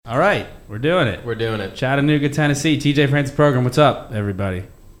All right, we're doing it. We're doing it. Chattanooga, Tennessee. TJ Francis program. What's up, everybody?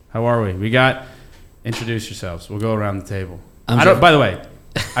 How are we? We got. Introduce yourselves. We'll go around the table. By the way,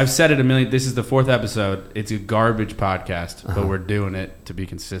 I've said it a million. This is the 4th episode. It's a garbage podcast, but we're doing it to be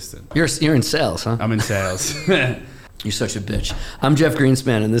consistent. You're in sales, huh? I'm in sales. You're such a bitch. I'm Jeff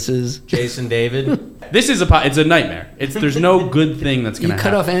Greenspan, and this is Jason David. This is it's a nightmare. There's no good thing that's gonna happen.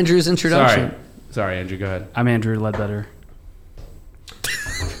 You cut off Andrew's introduction. Sorry, Andrew. Go ahead. I'm Andrew Ledbetter.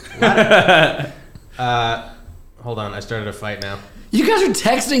 Hold on, I started a fight now. You guys are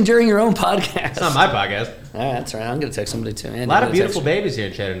texting during your own podcast. It's not my podcast. All right, that's right. I'm going to text somebody too. A lot of beautiful babies here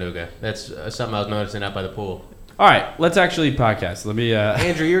in Chattanooga. That's something I was noticing out by the pool. All right, let's actually podcast. Let me.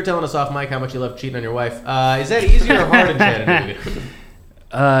 Andrew, you were telling us off mic how much you love cheating on your wife. Is that easier or hard in Chattanooga?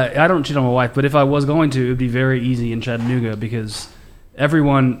 I don't cheat on my wife, but if I was going to, it would be very easy in Chattanooga because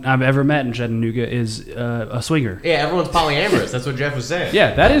everyone I've ever met in Chattanooga is a swinger. Yeah, everyone's polyamorous. That's what Jeff was saying.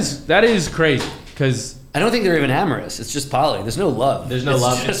 Yeah, that is crazy because. I don't think they're even amorous. It's just poly. There's no love. There's no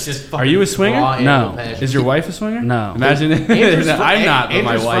love. It's just Are you a swinger? No. Is your wife a swinger? No. Imagine I'm not, but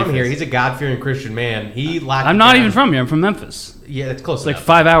my wife from here. is. He's a God-fearing Christian man. I'm not even from here. I'm from Memphis. Yeah, that's close It's like enough.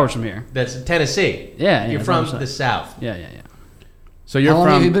 5 hours from here. That's Tennessee. Yeah. You're from the South. Yeah. So you're How long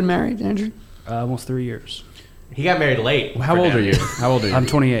from. have you been married, Andrew? Almost 3 years. He got married late. How old are you? I'm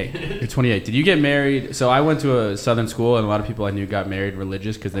 28. You're 28. Did you get married? So I went to a southern school, and a lot of people I knew got married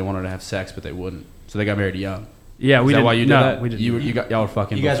religious because they wanted to have sex, but they wouldn't. So they got married young. Yeah, we Is that did. why you did no, that? we didn't. Y'all were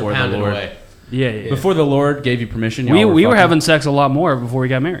fucking You guys before were the pounding Lord. away. Yeah. Before the Lord gave you permission, We were fucking? having sex a lot more before we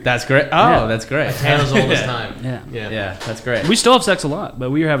got married. That's great. Oh, Yeah. that's great. Hannah's oldest time. Yeah. Yeah, that's great. We still have sex a lot,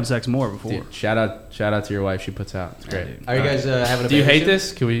 but we were having sex more before. Dude, shout out to your wife. She puts out. It's great. Are you guys having a Do you baby hate soon?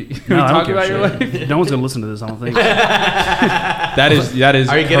 this? Can we No, I talk don't give about a your shit. life? No one's gonna listen to this. I don't think. That is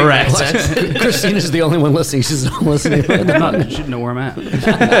Are you getting correct. that? Christina's the only one listening. She's not listening. I'm not. She didn't know where I'm at.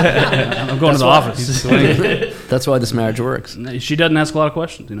 I'm going to the office. That's why this marriage works. She doesn't ask a lot of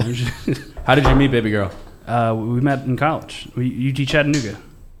questions. You know. How did you meet, baby girl? We met in college. UT Chattanooga.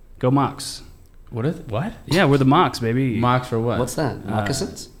 Go Mocs. What? Yeah, we're the Mocs, baby. Mocks for what? What's that?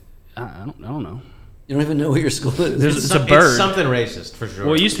 Moccasins? I don't know. You don't even know what your school is. It's a bird. It's something racist for sure.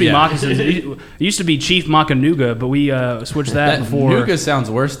 Well, it used to be Yeah. moccasins. It used to be Chief Mockanooga, but we switched that before. Nuga sounds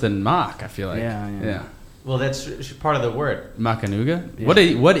worse than mock. I feel like. Yeah. Well, that's part of the word. Macanuga?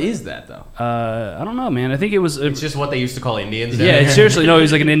 Yeah. What is that though? I don't know, man. I think it was. It's just what they used to call Indians. Yeah, seriously, no. He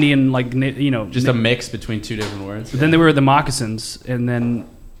was like an Indian, Just a mix between two different words. But then they were the moccasins, and then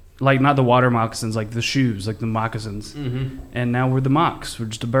like not the water moccasins, like the shoes, like the moccasins. Mm-hmm. And now we're the mocks. We're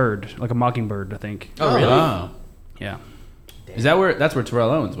just a bird, like a mockingbird, I think. Oh, really? Oh. Yeah. Is that's where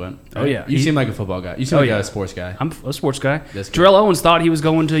Terrell Owens went? Oh, yeah. You seem like a football guy. You seem Oh, like yeah. a sports guy. I'm a sports guy. That's good. Terrell Owens thought he was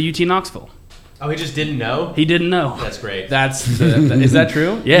going to UT Knoxville. Oh, he just didn't know? He didn't know. That's great. Is that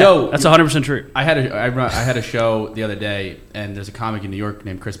true? Yeah, Yo, that's 100% true. I had a show the other day, and there's a comic in New York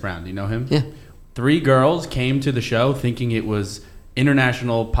named Chris Brown. Do you know him? Yeah. 3 girls came to the show thinking it was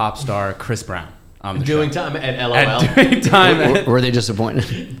international pop star Chris Brown on the Doing show. time at LOL. Doing time. Were they disappointed?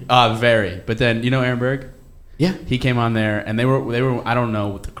 Very. But then, you know Aaron Berg? Yeah. He came on there, and they were I don't know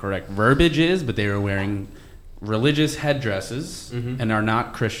what the correct verbiage is, but they were wearing religious headdresses and are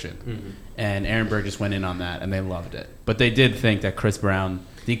not Christian. Mm-hmm. And Aaron Berg just went in on that, and they loved it. But they did think that Chris Brown,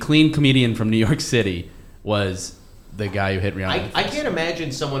 the clean comedian from New York City, was the guy who hit Rihanna. I can't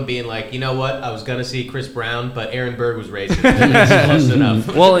imagine someone being like, you know what, I was going to see Chris Brown, but Aaron Berg was racist. That's close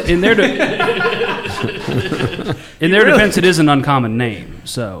enough. Well, in their defense, it is an uncommon name.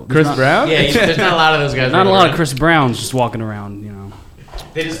 So Chris Brown? Yeah, there's not a lot of those guys. not a running lot of around. Chris Browns just walking around. You know.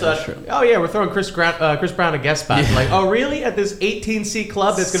 They just thought, oh yeah, we're throwing Chris Brown a guest spot. Like, oh really? At this 18-seat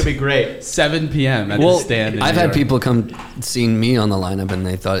club, that's going to be great. 7 p.m. at the stand in I've New had York. people come seeing me on the lineup, and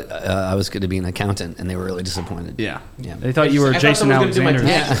they thought I was going to be an accountant, and they were really disappointed. Yeah. Yeah. They thought you were I thought Jason someone was gonna do my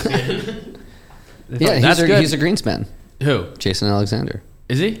Alexander. taxes. Yeah, That's good. he's a Greenspan. Who? Jason Alexander.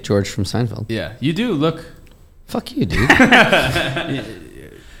 Is he? George from Seinfeld. Yeah. You do look... Fuck you, dude.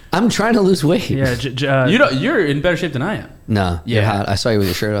 I'm trying to lose weight. Yeah, You're in better shape than I am. No, you're Yeah. hot. I saw you with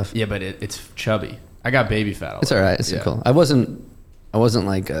your shirt off. Yeah, but it's chubby. I got baby fat. It's all right. It's Yeah. cool. I wasn't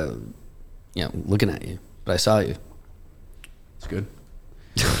like, looking at you, but I saw you. It's good.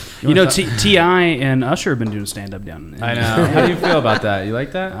 you know, T.I. and Usher have been doing stand-up down in I know. How do you feel about that? You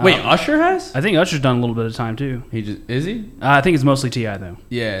like that? Wait, Usher has? I think Usher's done a little bit of time, too. Is he? I think it's mostly T.I., though.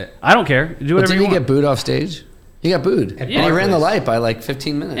 Yeah. I don't care. Do But whatever did you he want. get booed off stage? He got booed. At And he ran Barclays. the light by like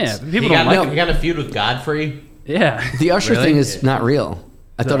 15 minutes. Yeah, He people don't got, like he got in a feud with Godfrey. Yeah. The Usher Really? thing is not real.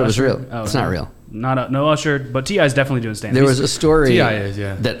 I thought it was Usher? real. Oh, It's no. not real. No Usher, but T.I. is definitely doing stand-up. There was a story T.I. is,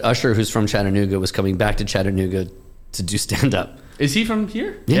 yeah. that Usher, who's from Chattanooga, was coming back to Chattanooga to do stand-up. Is he from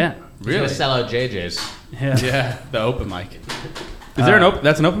here? Yeah. He's gonna sell out JJ's. Yeah. The open mic. Is there an open?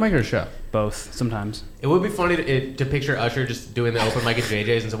 That's an open mic or a show? Both sometimes. It would be funny to picture Usher just doing the open mic at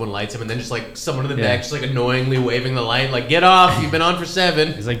JJ's and someone lights him, and then just like someone in the back just like annoyingly waving the light, like "Get off! You've been on for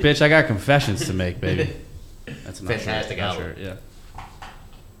 7." He's like, "Bitch, I got confessions to make, baby." That's a fantastic album. Usher, yeah.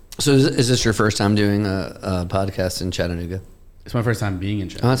 So is this your first time doing a podcast in Chattanooga? It's my first time being in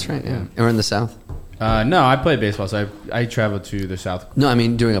Chattanooga. Oh, that's right. Yeah, and we're in the South. No, I play baseball, so I traveled to the South. No, I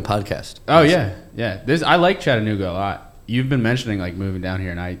mean doing a podcast. Oh yeah. I like Chattanooga a lot. You've been mentioning like moving down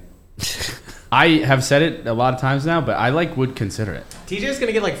here, and I have said it a lot of times now, but I would consider it. TJ's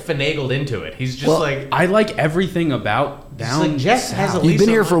gonna get like finagled into it. He's just I like everything about down. Like Jess has a You've been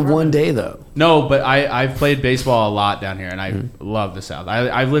here for one day though. No, but I've played baseball a lot down here, and I love the South.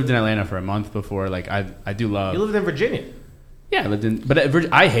 I've lived in Atlanta for a month before. Like I do love. You lived in Virginia. Yeah, I lived in,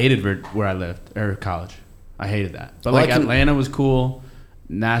 but I hated where I lived or college. I hated that. But Atlanta was cool.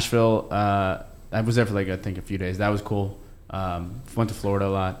 Nashville, I was there for I think a few days. That was cool. Went to Florida a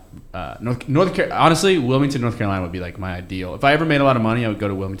lot. North Carolina, honestly, Wilmington, North Carolina would be like my ideal. If I ever made a lot of money, I would go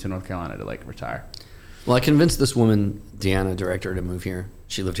to Wilmington, North Carolina to retire. Well, I convinced this woman, Deanna, director, to move here.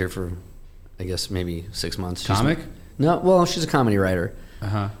 She lived here for, I guess, maybe 6 months. Comic? She's a comedy writer.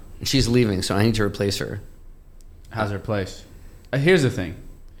 Uh-huh. She's leaving, so I need to replace her. How's her place? Here's the thing.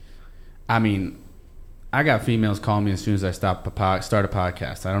 I mean, I got females calling me as soon as I start a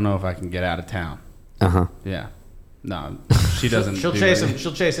podcast. I don't know if I can get out of town. Uh-huh. Yeah. No, she doesn't. She'll chase him.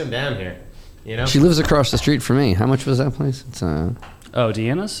 She'll chase him down here. You know. She lives across the street from me. How much was that place? It's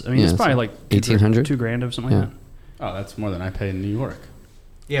Deanna's? I mean, it's probably like $1,800, $2,000 or something like that. Oh, that's more than I pay in New York.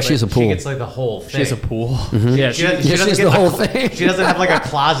 Yeah, but she has a pool. She gets the whole thing. She has a pool. Mm-hmm. Yeah, she has the whole thing. She doesn't have a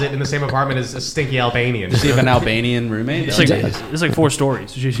closet in the same apartment as a stinky Albanian. Does she have an Albanian roommate? It's like 4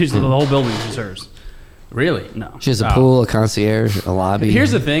 stories. She's the whole building is hers. Really? No. She has a pool, a concierge, a lobby.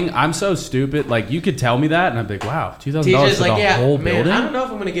 Here's the thing. I'm so stupid. You could tell me that, and I'd be like, wow, $2,000 for the whole building? I don't know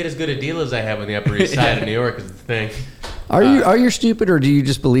if I'm going to get as good a deal as I have on the Upper East Side of New York is the thing. Are you stupid, or do you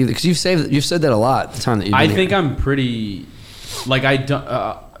just believe it? Because you've said that a lot the time that you've been I think I'm pretty... I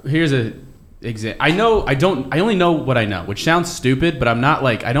don't... here's a example. I only know what I know, which sounds stupid, but I'm not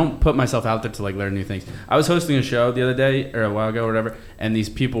I don't put myself out there to learn new things. I was hosting a show the other day or a while ago or whatever, and these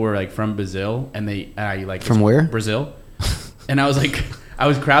people were from Brazil, and from where? Brazil. And I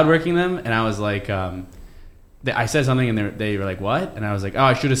was crowd working them, and I was I said something, and they were like, what? And I was like, oh,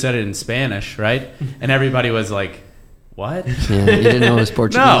 I should have said it in Spanish, right? And everybody was like, what? Yeah, you didn't know it was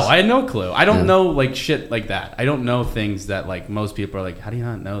Portuguese? No, I had no clue. I don't know shit like that. I don't know things that most people are how do you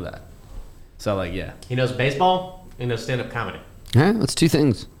not know that? So yeah. He knows baseball. He knows stand-up comedy. Yeah, that's 2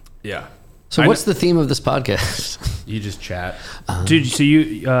 things. Yeah. So what's the theme of this podcast? You just chat. Dude, so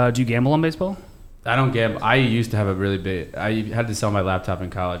you do you gamble on baseball? I don't gamble. I used to have a really big... I had to sell my laptop in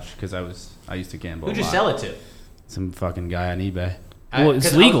college because I used to gamble. Who'd you sell it to? Some fucking guy on eBay. Well,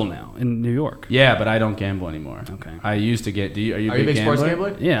 it's legal now in New York. Yeah, but I don't gamble anymore. Okay. I used to get... Are you a big gambler? sports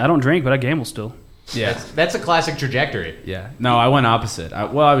gambler? Yeah, I don't drink, but I gamble still. Yeah. That's a classic trajectory. Yeah. No, I went opposite. I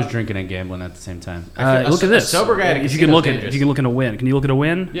was drinking and gambling at the same time. Look at this. A sober guy. If you can look at a win, can you look at a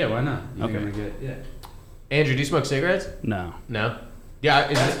win? Yeah, why not? Okay. Andrew, do you smoke cigarettes? No. No. Yeah.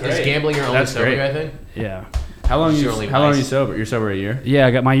 Is gambling your only sober guy thing? Yeah. How long are you sober? You're sober a year?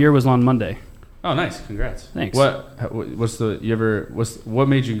 Yeah, my year was on Monday. Oh, nice! Congrats. Thanks. What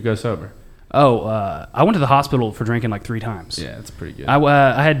made you go sober? Oh, I went to the hospital for drinking 3 times. Yeah, that's pretty good.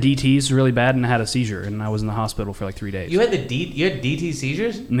 I had DTs really bad and I had a seizure and I was in the hospital for 3 days. You had DT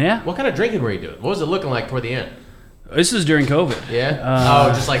seizures? Yeah. What kind of drinking were you doing? What was it looking like toward the end? This is during COVID.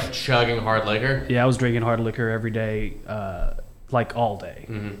 Yeah. Just chugging hard liquor. Yeah, I was drinking hard liquor every day, all day.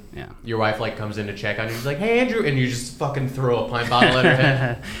 Mm-hmm. Yeah. Your wife comes in to check on you. She's like, "Hey, Andrew," and you just fucking throw a pint bottle at her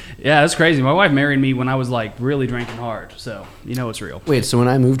head. Yeah, that's crazy. My wife married me when I was really drinking hard, so you know it's real. Wait, so when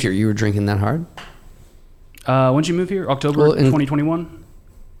I moved here, you were drinking that hard? When did you move here? October 2021.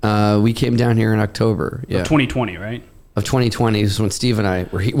 We came down here in October. Yeah. Of 2020, right? Of 2020 is when Steve and I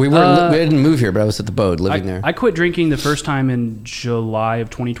we didn't move here, but I was at the boat living there. I quit drinking the first time in July of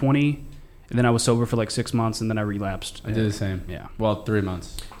 2020. And then I was sober for 6 months, and then I relapsed. I did the same. Yeah. Well, 3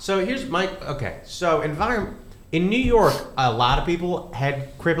 months. So here's So in New York, a lot of people had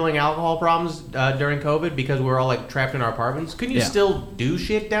crippling alcohol problems during COVID because we were all trapped in our apartments. Couldn't you still do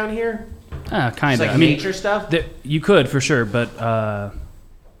shit down here? Kind of. Nature stuff? You could, for sure, but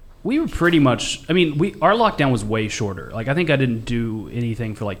we were pretty much... our lockdown was way shorter. I think I didn't do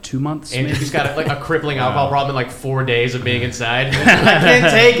anything for 2 months. And he's got a crippling alcohol problem in 4 days of being inside. I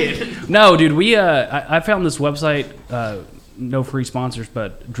can't take it. No, dude, I found this website, no free sponsors,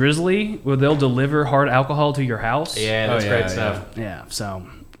 but Drizzly, where they'll deliver hard alcohol to your house. Yeah, that's great stuff. Yeah, so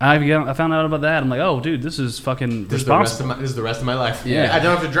I found out about that. I'm like, oh, dude, this is fucking responsible. This is the rest of my life. Yeah. I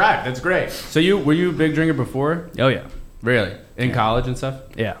don't have to drive. That's great. So were you a big drinker before? Oh, yeah. Really? In college and stuff?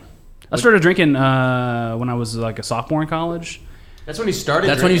 Yeah. I started drinking when I was like a sophomore in college. That's when you started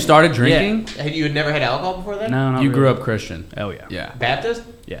That's drinking? when you started drinking? Yeah. You had never had alcohol before then? No, not You grew really. up Christian. Oh, yeah. Yeah. Baptist?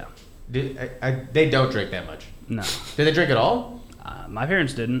 Yeah. They don't drink that much. No. Do they drink at all? My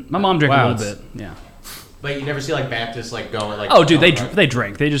parents didn't. My mom drank a little bit. Yeah. But you never see like Baptists like going like. Oh, dude, they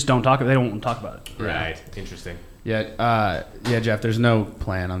drink. They just don't talk. They don't want to talk about it. Right. Interesting. Yeah, Jeff. There's no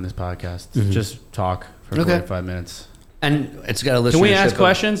plan on this podcast. Just talk for 45 minutes. And it's got a listenership. Can we ask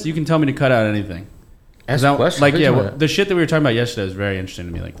questions? You can tell me to cut out anything. Ask questions. Like, the shit that we were talking about yesterday was very interesting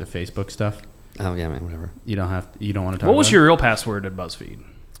to me, like the Facebook stuff. Oh yeah, man. Whatever. You don't want to talk about. What was your real password at BuzzFeed?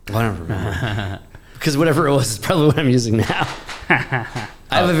 I don't remember. Because whatever it was is probably what I'm using now. I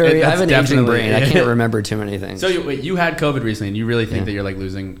have an aging brain. I can't remember too many things. So you had COVID recently, and you really think that you're like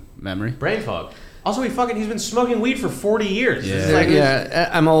losing memory? Brain fog. Also, he's been smoking weed for 40 years. Yeah.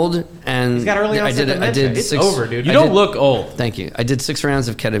 I'm old, and he's got early onset dementia. It's over, dude. You don't look old. Thank you. I did 6 rounds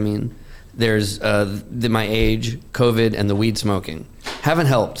of ketamine. There's my age, COVID, and the weed smoking. Haven't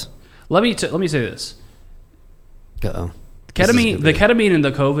helped. Let me say this. Uh-oh. The ketamine and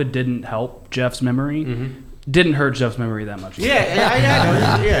the COVID didn't help Jeff's memory. Mm-hmm. Didn't hurt Jeff's memory that much.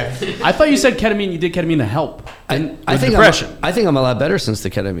 Yeah. I thought you said ketamine. You did ketamine to help. I think depression. I think I'm a lot better since the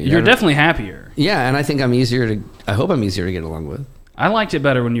ketamine. You're definitely happier. Yeah, and I think I hope I'm easier to get along with. I liked it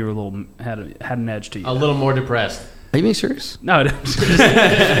better when you were had an edge to you. A little more depressed. Are you being serious? No,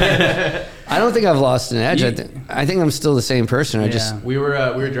 I don't think I've lost an edge. I think I'm still the same person. We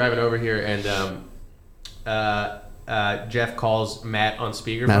were driving over here and Jeff calls Matt on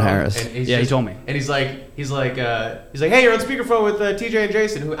speakerphone. Matt Harris. And he told me. And he's like, hey, you're on speakerphone with TJ and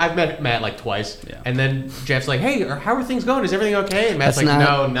Jason. Who I've met Matt like twice. Yeah. And then Jeff's like, hey, how are things going? Is everything okay? And Matt's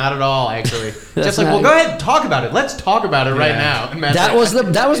no, not at all. Actually, Jeff's like, well, go ahead, talk about it. Let's talk about it right now. And Matt's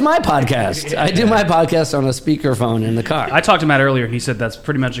that was my podcast. I do my podcast on a speakerphone in the car. I talked to Matt earlier, and he said that's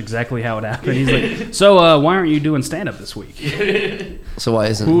pretty much exactly how it happened. He's like, so why aren't you doing stand up this week? So why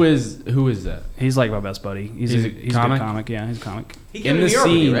isn't who is that? He's like my best buddy. He's a comic. Good comic. Yeah, he's a comic. He came to New York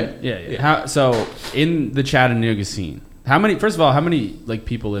with you, right? Yeah. So in the Chattanooga scene, how many like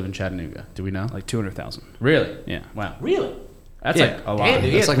people live in Chattanooga? Do we know? Like 200,000. Really? Yeah. Wow. Really? That's like a lot. Damn,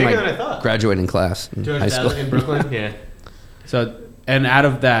 dude, That's like bigger my than I thought. graduating class in high school. 200,000 in Brooklyn. Yeah. So, and out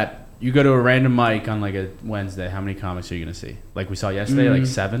of that, you go to a random mic on like a Wednesday. How many comics are you going to see? Like we saw yesterday, like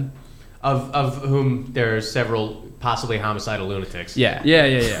 7. Of whom there are several possibly homicidal lunatics. Yeah.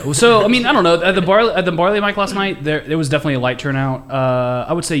 Well, so I mean, I don't know. At the Barley mic last night, there was definitely a light turnout.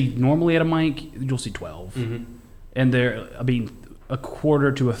 I would say normally at a mic you'll see 12, and a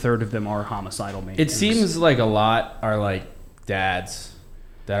quarter to a third of them are homicidal maniacs. It seems like a lot are like dads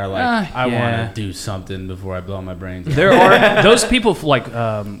that are like, I want to do something before I blow my brains out. There are those people like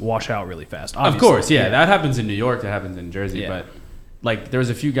wash out really fast. Obviously. Of course, yeah, that happens in New York, that happens in Jersey, but like there was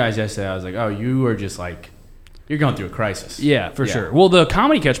a few guys yesterday. I was like, oh, you are just like, you're going through a crisis. Yeah, for sure. Well, the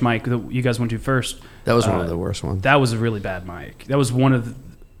Comedy Catch mic that you guys went to first, that was one of the worst ones. That was a really bad mic. That was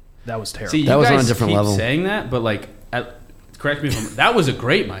terrible. See, that was guys on a different keep level. Saying that, but like, correct me if I'm. That was a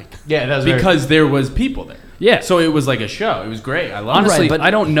great mic. Yeah, that was because there was people there. Yeah, so it was like a show. It was great. I love. Honestly, right, but I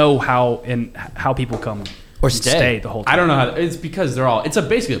don't know how people come or stay the whole time. I don't know how. It's because they're all. It's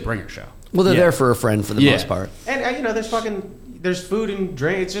basically a bringer show. Well, they're there for a friend for the most part. And there's food and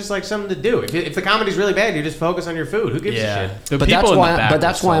drink. It's just like something to do. If the comedy's really bad, you just focus on your food. Who gives a shit? But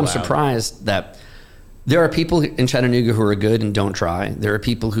that's why I'm surprised that there are people in Chattanooga who are good and don't try. There are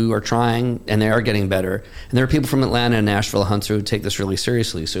people who are trying and they are getting better. And there are people from Atlanta and Nashville, Huntsville, who take this really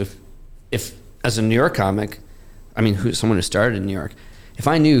seriously. So if as a New York comic, someone who started in New York, if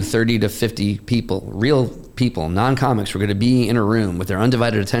I knew 30 to 50 people, real people, non-comics, were going to be in a room with their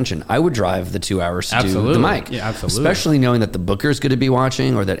undivided attention, I would drive the 2 hours to do the mic. Yeah, absolutely. Especially knowing that the booker's going to be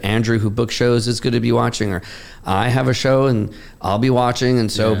watching, or that Andrew, who books shows, is going to be watching, or I have a show and I'll be watching.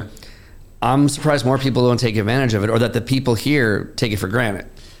 And so I'm surprised more people don't take advantage of it, or that the people here take it for granted.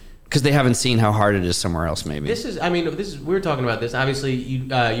 Because they haven't seen how hard it is somewhere else, maybe. We were talking about this. Obviously,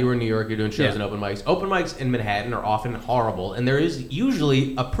 you were in New York. You're doing shows and open mics. Open mics in Manhattan are often horrible, and there is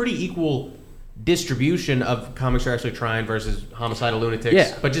usually a pretty equal distribution of comics who are actually trying versus homicidal lunatics.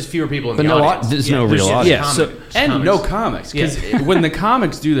 Yeah. But just fewer people in the audience. There's no real audience. No comics. Because when the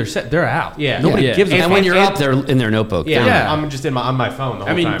comics do their set, they're out. Yeah. Nobody gives a fuck. And when you're up, they're in their notebook. Yeah. I'm just on my phone the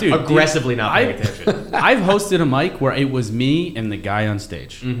whole time. Dude, aggressively not paying attention. I've hosted a mic where it was me and the guy on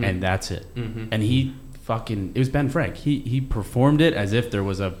stage, and that's it. And he fucking. It was Ben Frank. He performed it as if there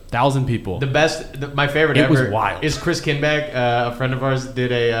was 1,000 people. My favorite It ever was wild. is Chris Kinback. A friend of ours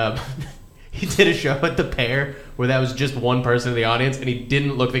did a. He did a show at the Pear where that was just one person in the audience, and he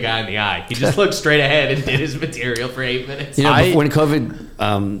didn't look the guy in the eye. He just looked straight ahead and did his material for 8 minutes. You know, when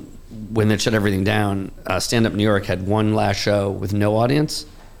COVID, when they shut everything down, Stand Up New York had one last show with no audience.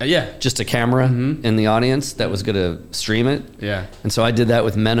 Just a camera in the audience that was going to stream it. Yeah. And so I did that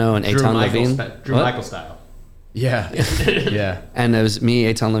with Menno and Eitan Levine. Drew Michael style. Yeah. Yeah. And it was me,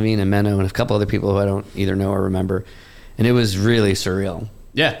 Eitan Levine, and Menno, and a couple other people who I don't either know or remember. And it was really surreal.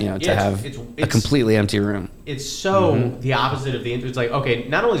 Yeah. You know, to have a completely empty room. It's so the opposite of the intro. It's like, okay,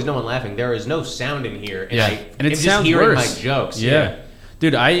 not only is no one laughing, there is no sound in here. And and it just sounds hearing worse. my jokes. Yeah.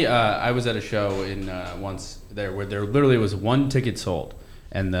 Dude, I was at a show in once there where there literally was one ticket sold.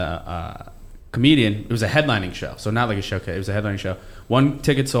 And the comedian, it was a headlining show. So not like a showcase. It was a headlining show. One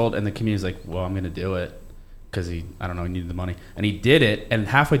ticket sold, and the comedian's like, well, I'm going to do it. Because he needed the money. And he did it, and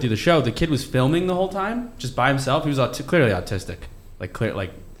halfway through the show, the kid was filming the whole time, just by himself. He was clearly autistic.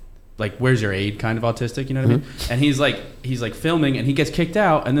 Like where's your aid kind of autistic, you know what I mean? And he's like filming, and he gets kicked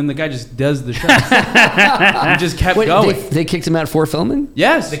out, and then the guy just does the show. He just kept going. They kicked him out for filming?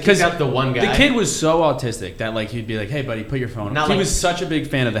 Yes, they kicked out the one guy. The kid was so autistic that like he'd be like, "Hey, buddy, put your phone." He was such a big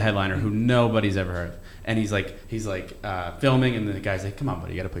fan of the headliner who nobody's ever heard of, and he's like filming, and the guy's like, "Come on,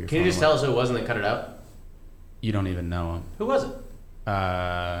 buddy, you got to put your phone." Can you just tell us who it was and then cut it out? You don't even know him. Who was it?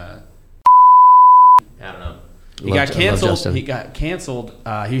 I don't know. He got canceled.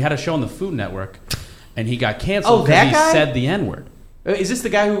 He had a show on the Food Network, and he got canceled because he said the N-word. Is this the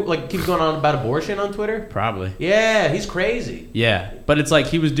guy who like keeps going on about abortion on Twitter? Probably. Yeah, he's crazy. Yeah, but it's like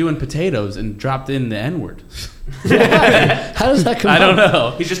he was doing potatoes and dropped in the N-word. How does that come I don't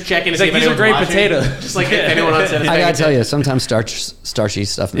know. He's just checking to He's see like, if these are great watching. potatoes. Just like if anyone on set is I gotta tell you, sometimes starchy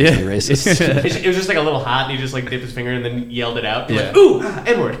stuff makes me racist. It was just like a little hot, and he just like dipped his finger and then yelled it out. Like, ooh,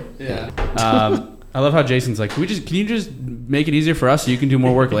 N-word. Yeah. I love how Jason's like, can you just make it easier for us so you can do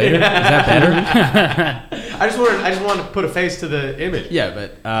more work later? Is that better? I just wanted to put a face to the image. Yeah,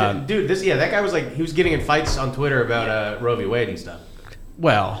 but dude, that guy was like, he was getting in fights on Twitter about Roe v. Wade and stuff.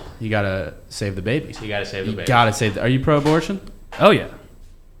 Well, you gotta save the babies. You gotta save the babies. Gotta save. Are you pro-abortion? Oh yeah.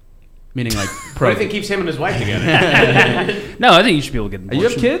 Meaning like pro. What do you think keeps him and his wife together? No, I think you should be able to get an abortion. You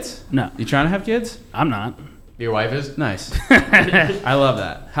have kids? No. You trying to have kids? I'm not. Your wife is? Nice. I love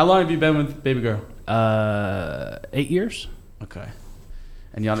that. How long have you been with baby girl? 8 years. Okay.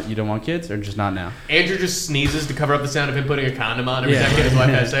 And you don't want kids, or just not now? Andrew just sneezes to cover up the sound of him putting a condom on every time his wife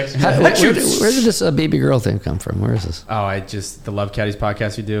has sex. Where did this baby girl thing come from? Where is this? Oh, the Love Caddies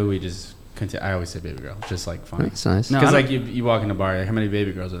podcast we do, we just continue. I always say baby girl, just like funny. That's nice. Because like you walk in a bar, like, how many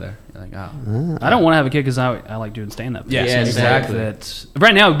baby girls are there? You're like, oh. I don't want to have a kid because I like doing stand up. Yeah, exactly.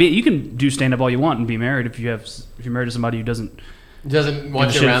 Right now, you can do stand up all you want and be married if you're married to somebody who doesn't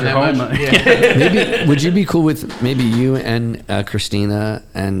want you around that much. Yeah. Maybe would you be cool with maybe you and Christina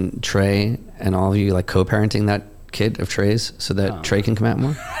and Trey and all of you like co-parenting that kid of Trey's so that Trey can come out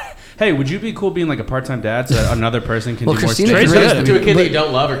more? Hey, would you be cool being like a part-time dad so that another person can do Christina more? To a kid that you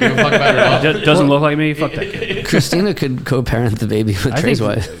don't love or give a fuck about at all. Doesn't look like me. Fuck that kid. Christina could co-parent the baby with Trey's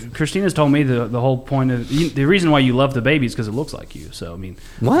wife. Christina's told me the whole point of the reason why you love the baby is because it looks like you. So I mean,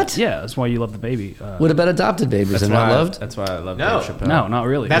 what? Yeah, that's why you love the baby. What about adopted babies? They're not loved. That's why I love Dave Chappelle. No, not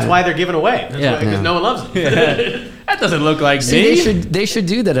really. That's why they're given away. Because no one loves them. That doesn't look like See, me. they should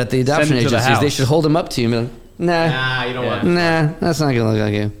do that at the adoption agencies. They should hold them up to you and be like, nah, you don't want. Nah, that's not gonna look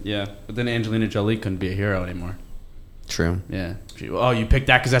like you. Yeah, but then Angelina Jolie couldn't be a hero anymore. True. Yeah. You picked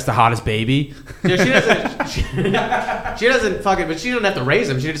that because that's the hottest baby. Yeah, she doesn't fucking. But she doesn't have to raise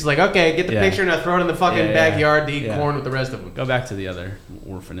him. She's just like, okay, get the picture and now throw it in the fucking backyard to eat corn with the rest of them. Go back to the other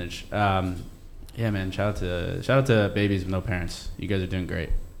orphanage. Yeah, man. Shout out to babies with no parents. You guys are doing great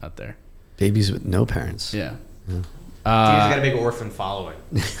out there. Babies with no parents. Yeah. He's got a big orphan following.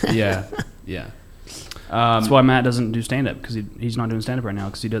 Yeah. That's why Matt doesn't do stand up because he's not doing stand up right now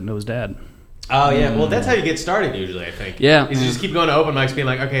because he doesn't know his dad. Oh yeah, well that's how you get started usually. I think. Yeah, you just keep going to open mics, being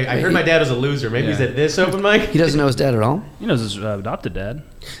like, okay, I heard my dad was a loser. Maybe he's at this open mic. He doesn't know his dad at all. He knows his adopted dad.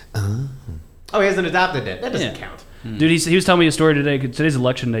 Oh, he has an adopted dad. That doesn't count. Dude, he was telling me a story today. Today's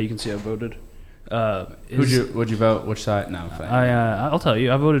election day. You can see I voted. Would you vote? Which side? No. I'll tell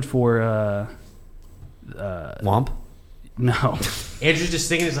you. I voted for. Womp. No. Andrew's just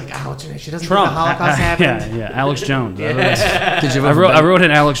thinking, he's like, what's her name? She doesn't Trump. think the Holocaust happened. Yeah, Alex Jones. Did you vote I wrote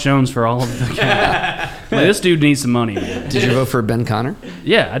in Alex Jones for all of the like, this dude needs some money, man. Did you vote for Ben Connor?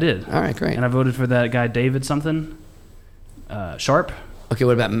 Yeah, I did. All right, great. And I voted for that guy David something. Sharp. Okay,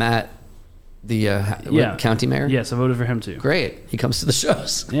 what about Matt county mayor? Yes, I voted for him too. Great. He comes to the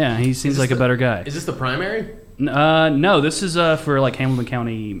shows. Yeah, he seems like a better guy. Is this the primary? No, this is for like Hamilton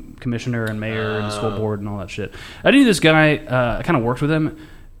County commissioner and mayor and school board and all that shit. I knew this guy. I kind of worked with him.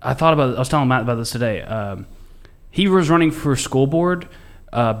 I was telling Matt about this today. He was running for school board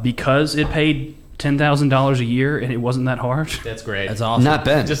because it paid $10,000 a year and it wasn't that hard. That's great. That's awesome. Not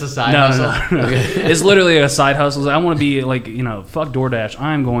Ben. Just a side hustle. No. It's literally a side hustle. I want to be like, fuck DoorDash.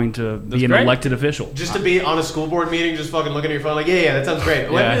 I'm going to be an elected official. Just to be on a school board meeting, just fucking looking at your phone like, yeah, that sounds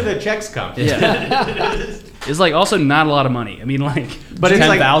great. When do the checks come? Yeah. It's like also not a lot of money. I mean, like, but it's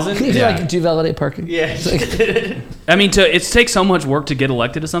 10,000. Do you validate parking? Yeah. I mean, it takes so much work to get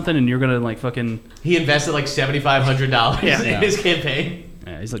elected to something, and you're gonna like fucking. He invested like $7,500 in his campaign.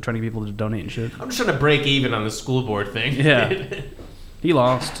 Yeah, he's like trying to get people to donate and shit. I'm just trying to break even on the school board thing. Yeah. He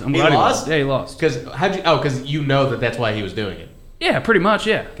lost. He lost? Yeah, he lost. Because you know that's why he was doing it. Yeah, pretty much.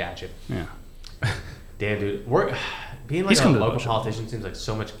 Yeah. Gotcha. Yeah. Damn, dude. Being like a local politician seems like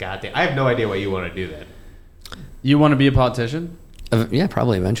so much goddamn. I have no idea why you want to do that. You want to be a politician? Yeah,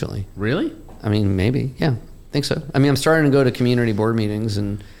 probably eventually. Really? I mean, maybe. Yeah, I think so. I mean, I'm starting to go to community board meetings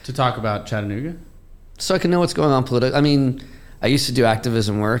and to talk about Chattanooga, so I can know what's going on politically. I mean, I used to do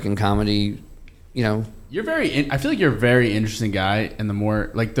activism work and comedy. You're I feel like you're a very interesting guy, and the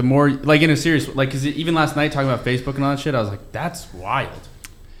more in a serious because even last night talking about Facebook and all that shit, I was like, that's wild.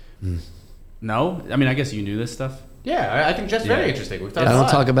 No, I mean, I guess you knew this stuff. Yeah, I think Jeff's very interesting. We've talked I don't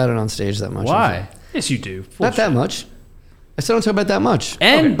talk about it on stage that much. Why? Yes, you do. Not that much. I still don't talk about that much.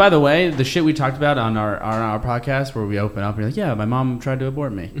 And by the way, the shit we talked about on our podcast where we open up and you're like, yeah, my mom tried to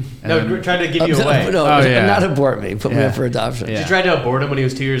abort me. And tried to give you away. Not abort me. Put me up for adoption. Yeah. She tried to abort him when he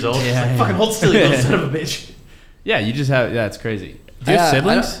was 2 years old. Yeah, fucking hold still, you little son of a bitch. Yeah, you just have. Yeah, it's crazy. Do you have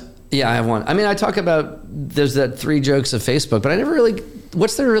siblings? Yeah, I have one. I mean, I talk about there's that 3 jokes of Facebook, but I never really.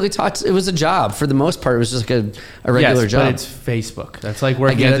 What's there really taught? It was a job for the most part. It was just like a regular job. But it's Facebook. That's like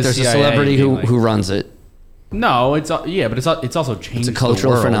working. I get it. There's a celebrity who runs it. No, but it's also changed. It's a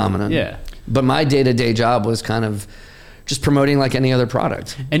cultural phenomenon. Yeah. But my day-to-day job was kind of just promoting like any other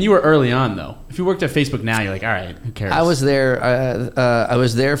product. And you were early on though. If you worked at Facebook now, you're like, all right, who cares? I was there. I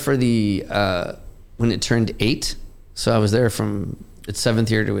was there for the when it turned 8. So I was there from its 7th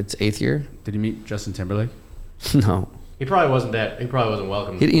year to its 8th year. Did you meet Justin Timberlake? No. He probably wasn't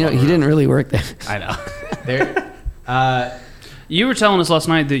welcome. He didn't really work there. I know. You were telling us last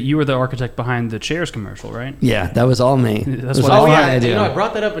night that you were the architect behind the Chairs commercial, right? Yeah, that was all me. That's what all my idea. I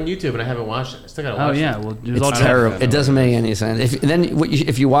brought that up on YouTube and I haven't watched it. I still gotta watch it. Oh yeah, well, it's all terrible. It doesn't make any sense.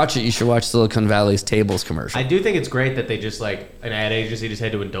 If you watch it, you should watch Silicon Valley's Tables commercial. I do think it's great that they just like an ad agency just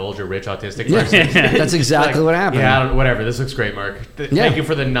had to indulge a rich autistic person. That's exactly what happened. Yeah, whatever. This looks great, Mark. Thank you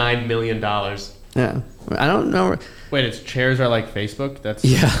for the $9 million. Yeah, I don't know. Wait, it's Chairs are like Facebook? It's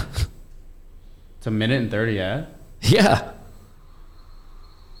a 1:30 ad? Yeah.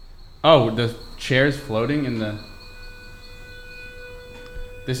 Oh, the chairs floating in the...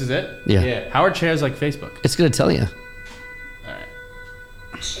 This is it? Yeah. How are chairs like Facebook? It's going to tell you. All right.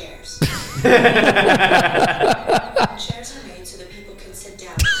 Chairs. Chairs are made so that people can sit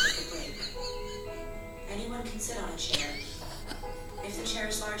down and take a break. Anyone can sit on a chair. If the chair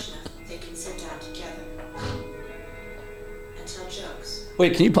is large enough, they can sit down together. And tell jokes.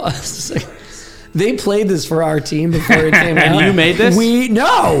 Wait, can you pause a second? They played this for our team before it came out. And you made this?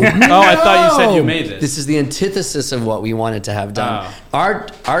 No. I thought you said you made this. This is the antithesis of what we wanted to have done. Oh.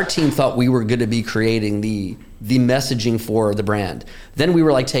 Our team thought we were going to be creating the messaging for the brand. Then we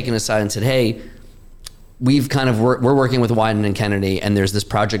were like taken aside and said, hey, we're working with Wyden and Kennedy, and there's this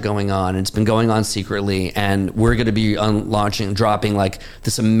project going on, and it's been going on secretly, and we're going to be dropping like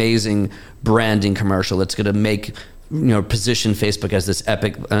this amazing branding commercial that's going to make position Facebook as this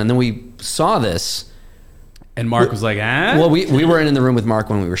epic. And then we saw this, and Mark was like, "Ah." Well, we weren't in the room with Mark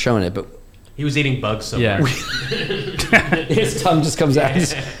when we were showing it, but he was eating bugs somewhere. Yeah. His tongue just comes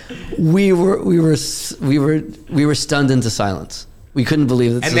out. We were stunned into silence. We couldn't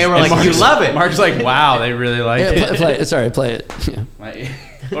believe it. And they were like, "You love it." Mark's like, "Wow, they really like it." Play it. Sorry, play it. Yeah.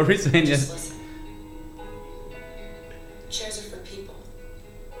 What were we saying? Just listen. Chairs are for people,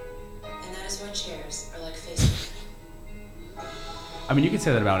 and that is why chairs are like Facebook. I mean, you could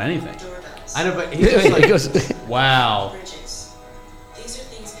say that about anything. Doorbells. I know, but he goes, wow. Bridges. These are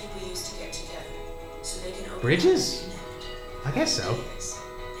things people use to get together, so they can open Bridges? up and connect. I guess so. Ideas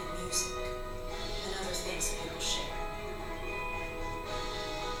and music and other things that people share.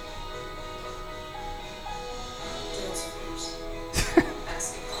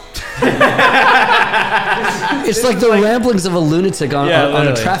 Basketball. It's like the ramblings of a lunatic on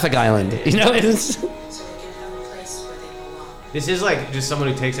a traffic island. So they can have a place where they belong. This is like just someone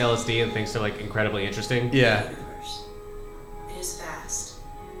who takes LSD and thinks they're like incredibly interesting. Yeah. It is vast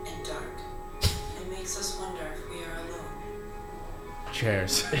and dark. It makes us wonder if we are alone.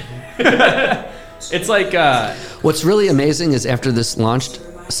 Chairs. It's like What's really amazing is after this launched,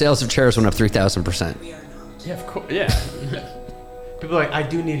 sales of chairs went up 3,000%. We are not. yeah, of course, yeah. People are like, I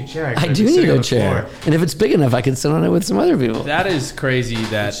do need a chair. I do need a chair, and if it's big enough, I can sit on it with some other people. That is crazy.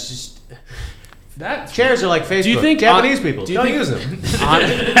 That Chairs are like Facebook. Do you think Japanese people do you don't think- use them?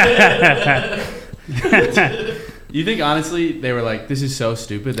 You think honestly they were like, this is so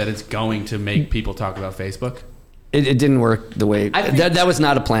stupid that it's going to make people talk about Facebook? It didn't work the way I think- that was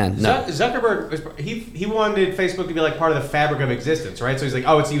not a plan. No. Zuckerberg, he wanted Facebook to be like part of the fabric of existence, right? So he's like,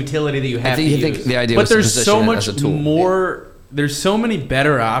 oh, it's a utility that you have to use. think the idea But was to there's position so it much as a tool. more. There's so many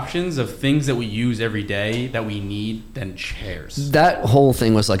better options of things that we use every day that we need than chairs. That whole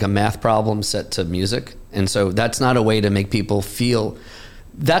thing was like a math problem set to music, and so that's not a way to make people feel.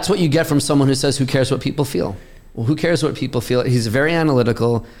 That's what you get from someone who says, "Who cares what people feel?" Well, who cares what people feel? He's very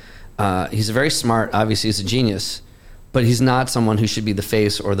analytical. He's very smart. Obviously, he's a genius, but he's not someone who should be the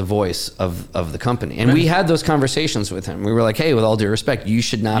face or the voice of the company. And we had those conversations with him. We were like, "Hey, with all due respect, you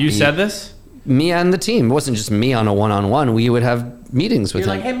should not." You said this? Me and the team. It wasn't just me on a one-on-one. We would have meetings with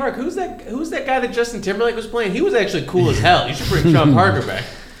You're him. like, hey, Mark, who's that guy that Justin Timberlake was playing? He was actually cool as hell. You should bring Sean Parker back.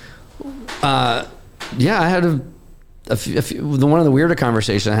 Yeah, I had a few, one of the weirder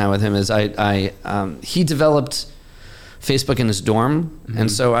conversations I had with him is he developed Facebook in his dorm,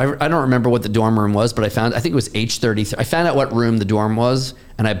 and so I don't remember what the dorm room was, but I think it was H33. I found out what room the dorm was,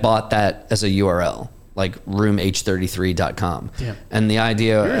 and I bought that as a URL, like roomh33.com. Yeah. And the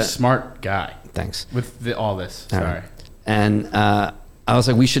idea... You're a smart guy. Thanks. With all this. All Sorry. right. And I was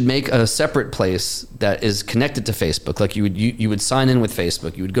like, we should make a separate place that is connected to Facebook. Like you would sign in with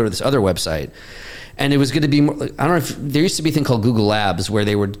Facebook. You would go to this other website, and it was going to be more, I don't know if there used to be a thing called Google Labs where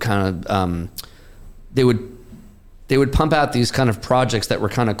they would kind of they would pump out these kind of projects that were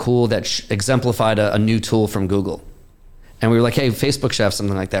kind of cool that exemplified a new tool from Google. And we were like, hey, Facebook should have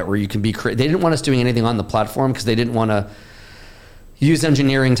something like that where you can be They didn't want us doing anything on the platform because they didn't want to use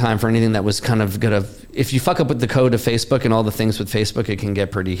engineering time for anything that was kind of going to... If you fuck up with the code of Facebook and all the things with Facebook, it can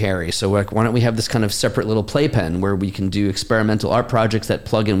get pretty hairy. So like, why don't we have this kind of separate little playpen where we can do experimental art projects that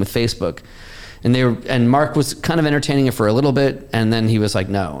plug in with Facebook? And Mark was kind of entertaining it for a little bit, and then he was like,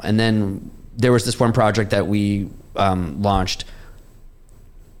 no. And then there was this one project that we launched.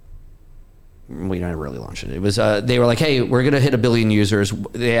 We never really launched it. It was they were like, hey, we're going to hit 1 billion users.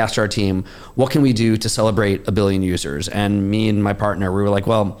 They asked our team, what can we do to celebrate 1 billion users? And me and my partner, we were like,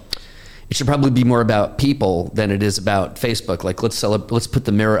 well, it should probably be more about people than it is about Facebook. Like, let's put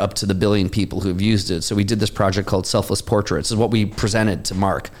the mirror up to the 1 billion people who have used it. So we did this project called Selfless Portraits. This is what we presented to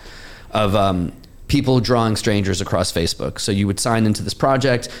Mark of people drawing strangers across Facebook. So you would sign into this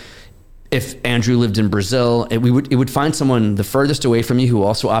project. If Andrew lived in Brazil, it would find someone the furthest away from you who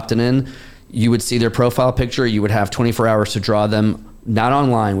also opted in. You would see their profile picture. You would have 24 hours to draw them, not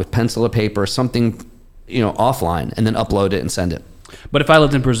online, with pencil or paper, something, offline, and then upload it and send it. But if I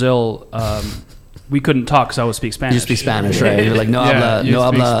lived in Brazil, we couldn't talk because I would speak Spanish. You speak Spanish, right? You're like, no habla, you no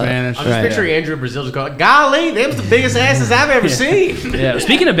speak habla. Spanish. I'm just picturing Andrew in Brazil just going, golly, them's the biggest asses I've ever seen. Yeah.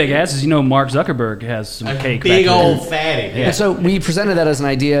 Speaking of big asses, Mark Zuckerberg has some cake. Big back there. old fatty. And so we presented that as an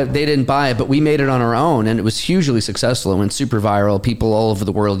idea. They didn't buy it, but we made it on our own, and it was hugely successful. It went super viral. People all over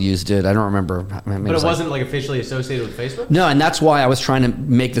the world used it. I don't remember. But it wasn't like officially associated with Facebook? No, and that's why I was trying to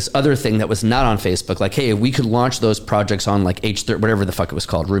make this other thing that was not on Facebook. Like, hey, if we could launch those projects on like whatever the fuck it was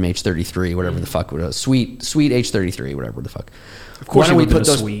called, Room H33, whatever the fuck it was, Suite H33, whatever the fuck. Of course, Why don't we we put put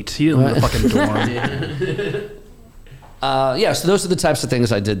those? suite. He didn't live in a fucking dorm. Yeah, so those are the types of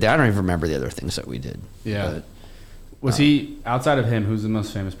things I did there. I don't even remember the other things that we did. Yeah. But Was he, outside of him, who's the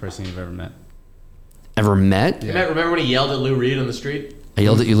most famous person you've ever met? ever met? Yeah. Remember when he yelled at Lou Reed on the street? I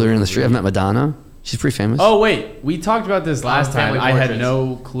yelled at you later in the street. I've met Madonna. She's pretty famous. Oh, wait. We talked about this last time. Family I had Portraits.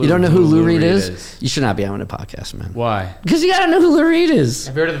 no clue. You don't know who Lou Reed is? You should not be having a podcast, man. Why? Because you gotta know who Lou Reed is.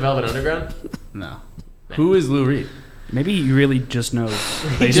 Have you heard of the Velvet Underground? No. Who is Lou Reed? Maybe he really just knows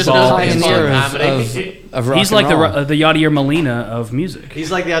He just baseball. knows baseball Pioneer and comedy. of rock He's and like roll. the Yadier Molina of music.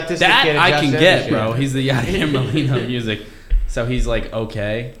 He's like the autistic That kid. I can get, shit. bro. He's the Yadier Molina of music. So he's like,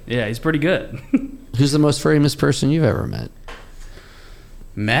 okay. Yeah, he's pretty good. Who's the most famous person you've ever met?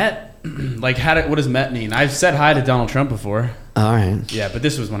 Met? Like, what does Met mean? I've said hi to Donald Trump before. All right. Yeah, but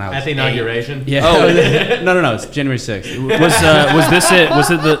this was when I was At the 8. inauguration? Yeah. Oh, no. It's January 6th. Was this it? Was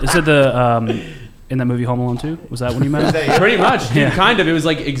it the in that movie Home Alone 2? Was that when you met him? Pretty much, dude, Yeah. kind of. It was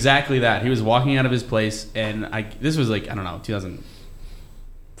like exactly that. He was walking out of his place, and this was like, I don't know, 2004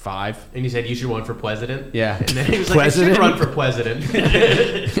 5. And you said you should run for president? Yeah. And then he was like, I should run for president.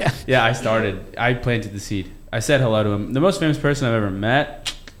 Yeah, I started. I planted the seed. I said hello to him. The most famous person I've ever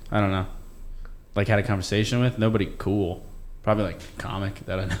met, I don't know. Like, had a conversation with. Nobody cool. Probably, like, a comic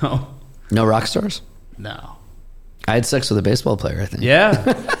that I know. No rock stars? No. I had sex with a baseball player, I think.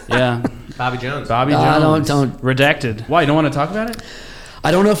 Yeah. Yeah. Bobby Jones. Bobby Jones. Don't. Redacted. Why, you don't want to talk about it?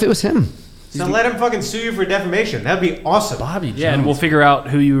 I don't know if it was him. So let him fucking sue you for defamation. That'd be awesome. Bobby Jones. Yeah, and we'll figure out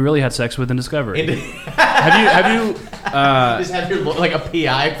who you really had sex with in Discovery. Have you Just have your, like, a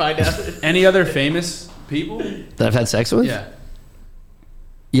PI find out. any other famous people? That I've had sex with? Yeah.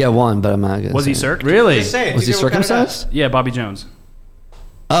 Yeah, one, but I'm not going to Was he say it. circed? Really? Just say it. Was he These are what kind of circumcised? Yeah, Bobby Jones.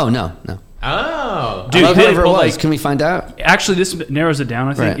 Oh, no. Oh. Dude, I love whoever it but, was. like- Can we find out? Actually, this narrows it down,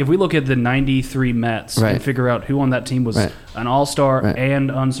 I think. Right. If we look at the 93 Mets Right. and figure out who on that team was Right. an all-star Right. and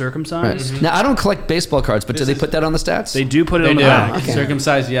Right. uncircumcised, Now, I don't collect baseball cards, but do they put that on the stats? they do put it They on the do. back. Okay.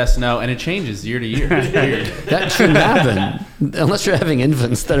 Circumcised, yes, no, and it changes year to year. It's weird. That shouldn't happen. Unless you're having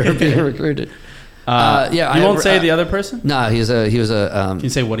infants that are being recruited. Yeah, You won't say the other person? No, he was Can you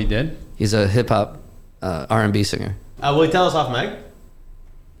say what he did? he's a hip hop R&B singer. Will he tell us off mic?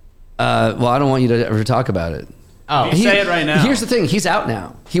 Well, I don't want you to ever talk about it. Oh. You say it right now. Here's the thing: he's out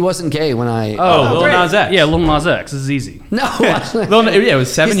now. He wasn't gay when I. Oh, Lil great. Nas X. Yeah, Lil Nas X. This is easy. no. It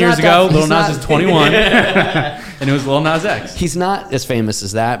was 7 He's years not ago. that- Lil he's Nas not- is 21, and it was Lil Nas X. He's not as famous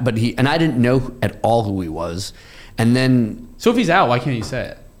as that, but I didn't know at all who he was, and then So if he's out, why can't you say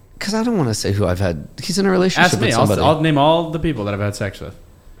it? because I don't want to say who I've had. He's in a relationship Ask me. with somebody. I'll name all the people that I've had sex with.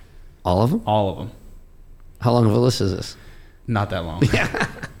 All of them. All of them. How long of a list is this? Not that long.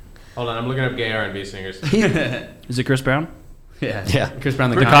 Hold on, I'm looking up gay R&B singers. Is it Chris Brown? Yeah. Yeah. Chris Brown,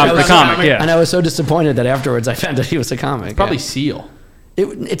 the The comic. comic, yeah. And I was so disappointed that afterwards I found out he was a comic. Probably Yeah. Seal.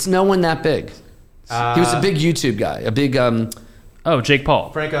 It's no one that big. He was a big YouTube guy, a big Oh, Jake Paul.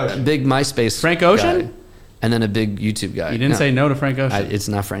 Frank Ocean. big MySpace Frank Ocean? guy, and then a big YouTube guy. You didn't say no to Frank Ocean. It's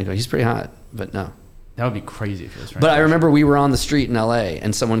not Franco. He's pretty hot, but no. That would be crazy if it was Frank But I Ocean. remember we were on the street in LA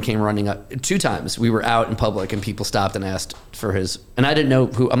and someone came running up 2 times. We were out in public and people stopped and asked for his, and I didn't know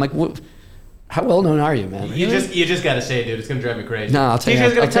who. I'm like, how well known are you, man? You just gotta say it, dude. It's gonna drive me crazy. No, I'll tell you.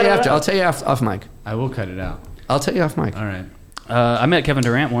 TJ's gonna I'll tell you cut it after. out. I'll tell you off mic. I will cut it out. I'll tell you off mic. All right. I met Kevin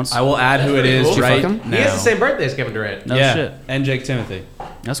Durant once. I will add who it is Did you right fuck him? now. He has the same birthday as Kevin Durant. No yeah. shit. And Jake Timothy.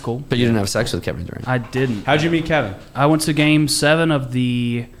 That's cool. But you didn't have sex with Kevin Durant. I didn't. How'd you meet Kevin? I went to Game 7 of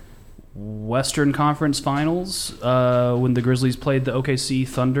the Western Conference Finals when the Grizzlies played the OKC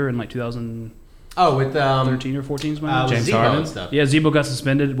Thunder in like 2013 Oh, with or 14. with James Zebo Harden? and stuff. Yeah, Zebo got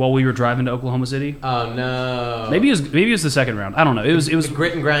suspended while we were driving to Oklahoma City. Oh no. Maybe it was the second round. I don't know. It was. The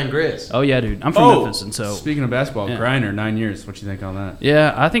grit and grind Grizz. Oh yeah, dude. I'm from Memphis, and so speaking of basketball, Yeah. Griner, 9 years. What you think on that?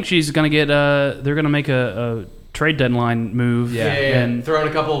 yeah, I think she's gonna get. They're gonna make a trade deadline move. Yeah. and throwing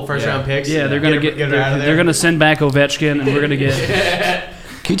a couple first round picks. yeah, they're gonna get. her out of there. They're gonna send back Ovechkin, and we're gonna get.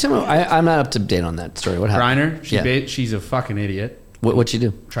 Can you tell me? I'm not up to date on that story. What happened? Griner, she's a fucking idiot. What'd you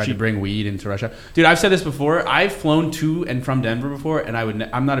do? Tried to bring weed into Russia. Dude, I've said this before. I've flown to and from Denver before, and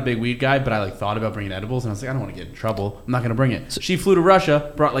I'm not a big weed guy, but I like thought about bringing edibles, and I was like, I don't want to get in trouble. I'm not going to bring it. She flew to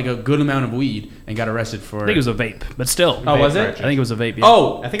Russia, brought like a good amount of weed, and got arrested for. I think it was a vape, but still. Oh, was Vape it? purchase. I think it was a vape. Yeah.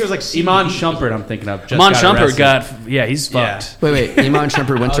 Oh, I think it was like Iman CBD. Shumpert. I'm thinking of. Just Iman got Shumpert arrested. he's Yeah. fucked. Wait. Iman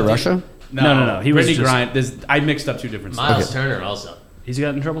Shumpert went to Oh, dude. Russia. No. He was Brittany just- Griner. I mixed up two different Miles stuff. Turner also. He's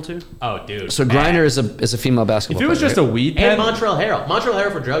got in trouble too. Oh, dude. So Bad. Griner is a female basketball If it was player, just a right? weed And pen, Montreal Harrell. Montreal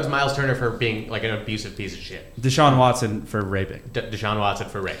Harrell for drugs. Miles Turner for being like an abusive piece of shit. Deshaun Watson for raping. Deshaun Watson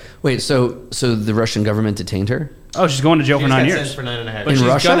for rape. Wait, so the Russian government detained her Oh, she's going to jail She for just 9 got years. sentenced for 9.5 But In she's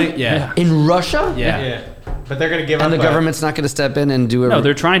Russia? gonna- yeah. in Russia. Yeah. Yeah. But they're gonna give And up the government's not going to step in and do a. No,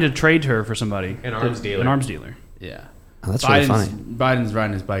 they're trying to trade her for somebody. An arms dealer. An arms dealer. Yeah. Oh, that's really funny. Biden's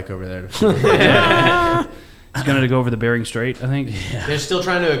riding his bike over there. He's going to go over the Bering Strait, I think. They're still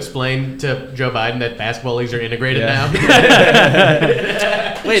trying to explain to Joe Biden that basketball leagues are integrated Yeah.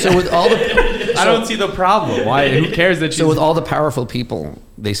 now. Wait, so with all the I don't see the problem. Why? Who cares that she's... so with all the powerful people,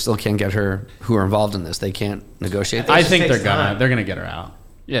 they still can't get her who are involved in this. They can't negotiate. I just think takes time. they're gonna get her out.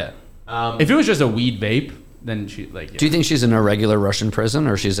 Yeah. If it was just a weed vape, then she like. Yeah. Do you think she's in a regular Russian prison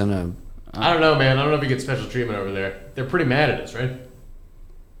or she's in a? I don't know, man. I don't know if you get special treatment over there. They're pretty mad at us, right?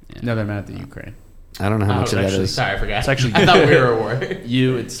 No, they're mad at the Ukraine. I don't know how much of that actually, is. sorry, I forgot. It's actually I thought we were at war.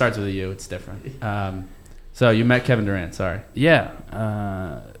 It starts with a U. It's different. So you met Kevin Durant. Sorry. Yeah.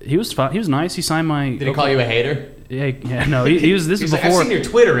 He was fun. He was nice. He signed my. Did he call you a hater? Yeah. No. He was. This He's is like, before. I've seen your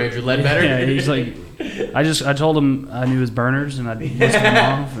Twitter, Andrew Ledbetter. Yeah. He's like. I told him I knew his burners and I listed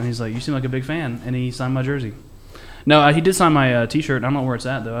them off, and he's like, "You seem like a big fan," and he signed my jersey. No, he did sign my T-shirt. I don't know where it's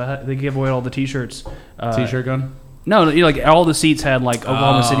at though. They gave away all the T-shirts. T-shirt gun. No, like all the seats had like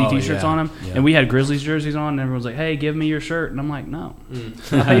Oklahoma City T-shirts yeah, on them, yeah. and we had Grizzlies jerseys on. And everyone's like, "Hey, give me your shirt," and I'm like, "No,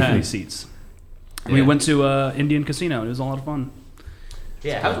 I'll pay for these seats." And we went to Indian Casino. And it was a lot of fun.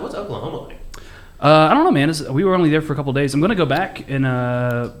 Yeah, what's Oklahoma like? I don't know, man. We were only there for a couple of days. I'm gonna go back in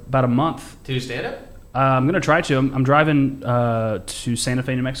about a month. To do stand up? I'm gonna try to. I'm driving to Santa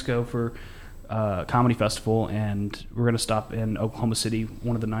Fe, New Mexico for a comedy festival, and we're gonna stop in Oklahoma City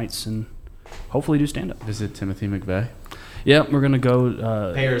one of the nights and hopefully do stand up. Visit Timothy McVeigh. Yeah, we're gonna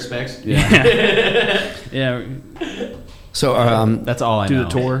go. Pay your respects. Yeah. Yeah. So that's all I do know. the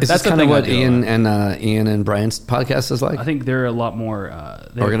tour. Is That's this kind of the what thing I do. Ian and Brian's podcast is like? I think they're a lot more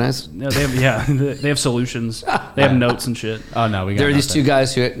Organized? No, they have they have solutions. They have notes and shit. Oh no, we got There are these nothing. two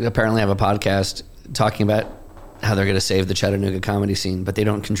guys who apparently have a podcast talking about how they're going to save the Chattanooga comedy scene, but they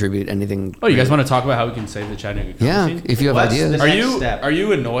don't contribute anything. Oh, you guys want to talk about how we can save the Chattanooga comedy Yeah, scene? if you have What's ideas. the- Are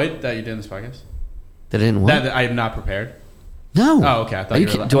you annoyed that you're doing this podcast? They didn't want. That I am not prepared. No. Oh, okay. I thought Are you you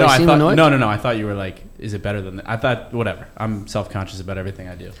were ki- like, do no, I seem thought, annoyed? No. I thought you were like, is it better than that? I thought, whatever. I'm self-conscious about everything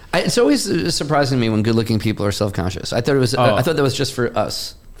I do. It's always surprising to me when good-looking people are self-conscious. I thought it was. I thought that was just for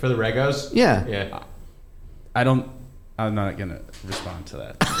us. For the Regos? Yeah. Yeah. I'm not going to respond to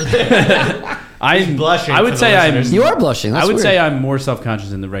that. I'm blushing I for would the say listeners. You are blushing. That's I would weird. say I'm more self-conscious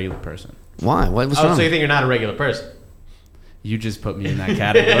than the regular person. Why? What was Oh, wrong? so you think you're not a regular person? You just put me in that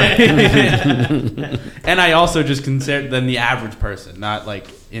category. And I also just consider them the average person, not like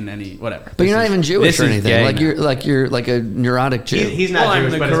in any whatever. But you're not even Jewish or anything. gay Like now. you're like a neurotic Jew. He's not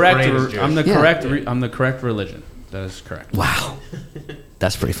Jewish, but his brain is Jewish. I'm the Yeah. correct. I'm the correct religion. That is correct. Wow.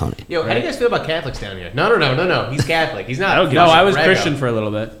 That's pretty funny. Yo, how do you guys feel about Catholics down here? No. He's Catholic. He's not. No, I was Rego. Christian for a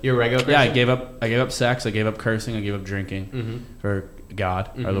little bit. You're a Rego Christian? Yeah, I gave up sex. I gave up cursing. I gave up drinking for God,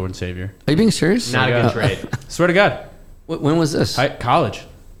 our Lord and Savior. Are you being serious? Not a good trade. Swear to God. When was this? College.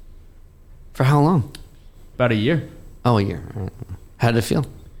 For how long? About a year. Oh, a year. All right. How did it feel?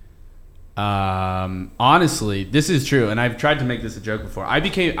 Honestly, this is true, and I've tried to make this a joke before.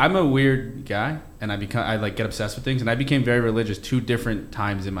 I'm a weird guy, and I like get obsessed with things, and I became very religious 2 different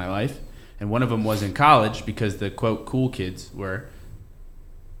times in my life, and one of them was in college because the quote cool kids were.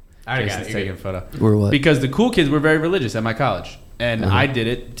 I already got Jason's it. taking a photo. Were what? Because the cool kids were very religious at my college, and I did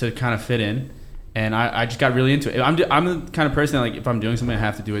it to kind of fit in, and I just got really into it. I'm the kind of person that, like, if I'm doing something, I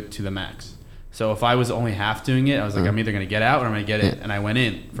have to do it to the max. So if I was only half doing it, I was like, I'm either going to get out or I'm going to get it, and I went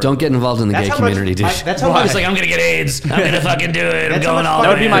in. Don't get involved in the gay community, dude. That's how much. I'm gonna get AIDS. I'm gonna fucking do it. I'm going all That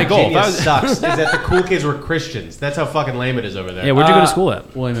would be my goal. If I Virginia was- sucks. Is that the cool kids were Christians? That's how fucking lame it is over there. Yeah, where'd you go to school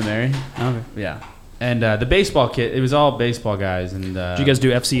at? William and Mary. Okay. Yeah. And the baseball kid, it was all baseball guys. And Did you guys do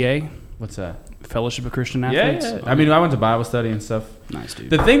FCA? what's that? Fellowship of Christian Yeah, Athletes? yeah. I mean, I went to Bible study and stuff. Nice, dude.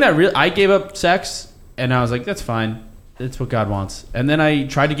 The thing that I gave up sex, and I was like, that's fine. That's what God wants. And then I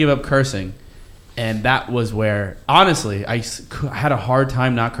tried to give up cursing, and that was where, honestly, I had a hard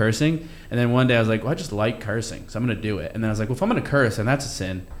time not cursing. And then one day I was like, well, I just like cursing, so I'm going to do it. And then I was like, well, if I'm going to curse, and that's a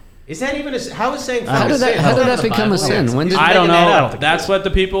sin. Is that even how is saying? How did sin? that become a sin? When did I don't making that know. up. That's what the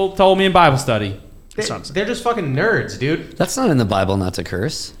people told me in Bible study. They're just fucking nerds, dude. That's not in the Bible not to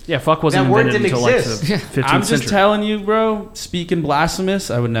curse. Yeah, fuck wasn't That word invented didn't until exist. like the 15th I'm just century. telling you, bro, speaking blasphemous,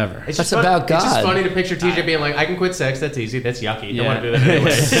 I would never. It's That's just about It's just God. funny to picture TJ being like, I can quit sex. That's easy. That's yucky. Don't Yeah. want to do that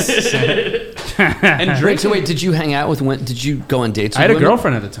anyway. And Wait, drinking. so wait, did you hang out with? Did you go on dates? I had a with women?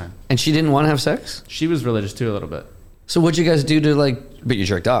 girlfriend at the time. and she didn't want to have sex. She was religious too, a little bit. So what'd you guys do to like? But you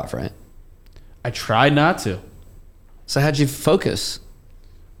jerked off, right? I tried not to. So how'd you focus?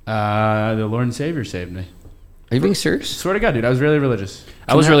 The Lord and Savior saved me. Are you being serious? Swear to God, dude, I was really religious.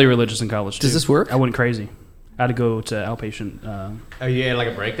 I was really religious in college, too. Does this work? I went crazy. I had to go to outpatient. Oh, you had like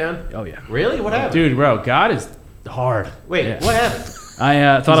a breakdown? Oh, yeah. Really? What happened? Dude, bro, God is hard. Wait, Yeah. what happened?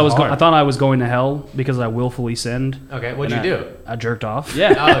 I thought hard. I thought I was going to hell because I willfully sinned. Okay, what'd And you do? I jerked off.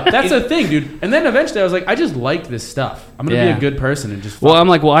 Yeah, Oh, that's the thing, dude. And then eventually I was like, I just like this stuff. I'm going to Yeah. be a good person and just Well, I'm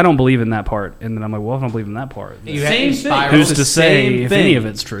like, well, I don't believe in that part. And then I'm like, well, if I don't believe in that part, then You had same these thing. spirals. who's the to say same if thing. any of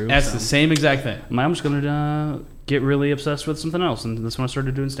it's true? That's So the same exact thing. I'm just going to get really obsessed with something else. And that's when I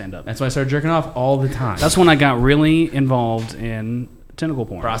started doing stand-up. That's why I started jerking off all the time. That's when I got really involved in tentacle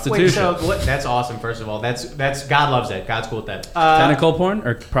porn. prostitution. Wait, so what, that's awesome. First of all, that's God loves that. God's cool with that. Tentacle porn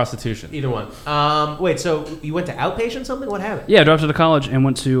or prostitution? Either one. Wait, so you went to outpatient something? What happened? Yeah, I dropped out of college and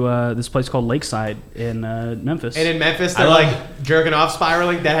went to this place called Lakeside in Memphis. And in Memphis, they're I love- like jerking off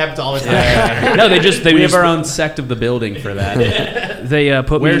spiraling. That happens all the time. no, We have our own sect of the building for that. They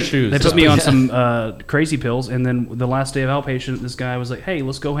put Wear me. shoes. They put me on some crazy pills, and then the last day of outpatient, this guy was like, "Hey,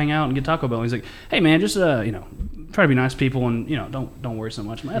 let's go hang out and get Taco Bell." He's like, "Hey, man, just try to be nice to people, and don't worry so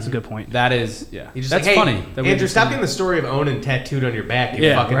much." I'm like, that's a good point. That is, yeah. You're just That's like, hey, funny. That we Andrew, just- stop getting the story of Onan tattooed on your back, you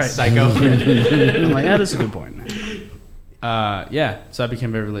Yeah, fucking right. psycho. I'm like, that is a good point. Yeah, so I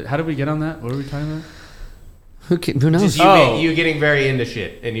became very religious. How did we get on that? What were we talking about? Who knows? Just you getting very into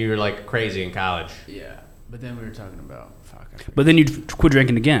shit, and you were like crazy in college. Yeah, but then we were talking about But then you quit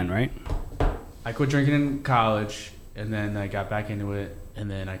drinking again, right? I quit drinking in college, and then I got back into it, and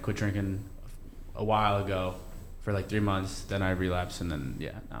then I quit drinking a while ago for like 3 months. Then I relapsed, and then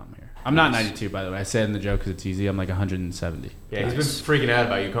now I'm here. I'm not 92, by the way. I said in the joke because it's easy. I'm like 170. Yeah, he's been freaking out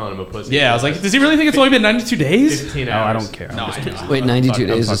about you calling him a pussy. Yeah, I was like, does he really think it's only been 92 days? 15 No, hours. I don't care. No, I do. Wait, 92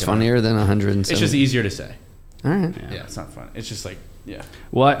 days is funnier than 170. It's just easier to say. All right. Yeah, it's not fun. It's just like, yeah.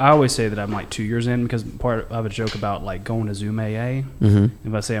 Well, I always say that I'm like 2 years in because part of a joke about like going to Zoom AA. Mm-hmm.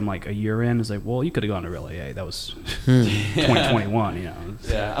 If I say I'm like a year in, it's like, well, you could have gone to real AA. That was 2021, you know.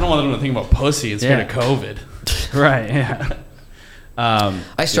 Yeah, I don't want them to think about pussy instead of COVID. Right, yeah.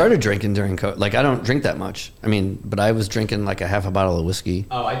 I started drinking during COVID. Like, I don't drink that much. I mean, but I was drinking like a half a bottle of whiskey.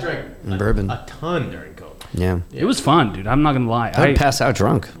 Oh, I drank bourbon. a ton during COVID. Yeah. It was fun, dude. I'm not going to lie. I would pass out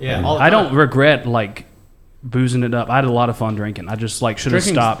drunk. Yeah, all the I time. don't regret like boozing it up. I had a lot of fun drinking. I just like should have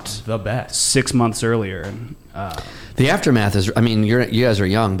stopped the best 6 months earlier. And, The aftermath is, I mean, you guys are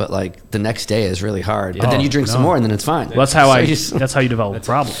young, but like the next day is really hard. But then you drink some more and then it's fine. well, that's how that's how you develop a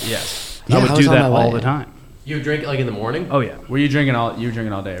problem. Yes. Yeah, I I would was do on that my all way. the time. You drink it like in the morning? Oh yeah. Were you drinking all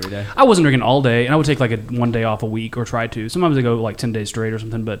day every day? I wasn't drinking all day, and I would take like one day off a week or try to. Sometimes I go like 10 days straight or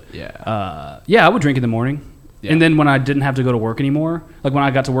something. But I would drink in the morning. Yeah. And then when I didn't have to go to work anymore, like when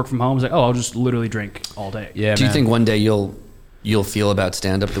I got to work from home, I was like, oh, I'll just literally drink all day. Yeah. Do you think one day you'll feel about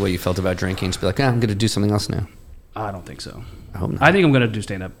stand up the way you felt about drinking? Just be like, I'm going to do something else now. I don't think so. I hope not. I think I'm going to do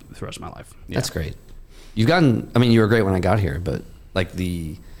stand up the rest of my life. Yeah. That's great. You've gotten. I mean, you were great when I got here, but like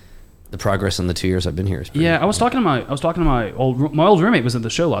the progress in the 2 years I've been here is pretty. Yeah, I was talking to my old roommate was at the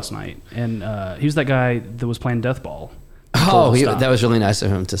show last night, and he was that guy that was playing Death Ball. Oh, that was really nice of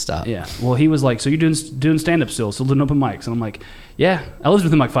him to stop. Yeah. Well, he was like, "So you're doing stand up still doing open mics?" And I'm like, "Yeah, I lived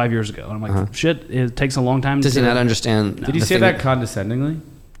with him like 5 years ago." And I'm like, "Shit, it takes a long time." Does he not understand? Did he say that condescendingly?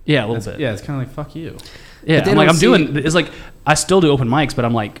 Yeah, a little bit. Yeah, it's kind of like fuck you. Yeah, I'm like, it's like I still do open mics, but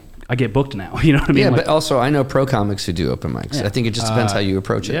I'm like, I get booked now. You know what I mean? Yeah, like, but also I know pro comics who do open mics. Yeah. I think it just depends how you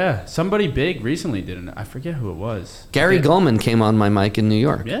approach it. Yeah, somebody big recently did it. I forget who it was. Gary Gulman came on my mic in New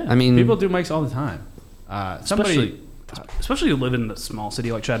York. Yeah, I mean, people do mics all the time. Especially you live in a small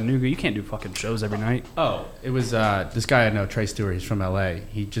city like Chattanooga, you can't do fucking shows every night. Oh, it was this guy I know, Trey Stewart. He's from L.A.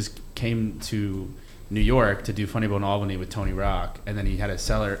 He just came to New York to do Funny Bone Albany with Tony Rock, and then he had a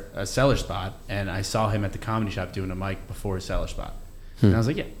cellar spot, and I saw him at the comedy shop doing a mic before his cellar spot, and I was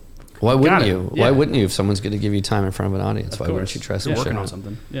like, yeah. Why wouldn't you? Yeah. Why wouldn't you if someone's going to give you time in front of an audience? Why course. wouldn't you try some Working shit? on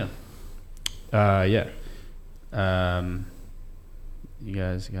something. Yeah. You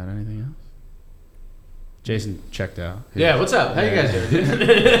guys got anything else? Jason checked out. Yeah, what's up? How you guys doing?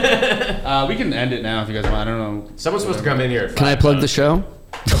 We can end it now if you guys want. I don't know. Someone's supposed to come in here at 5. Can I plug the show?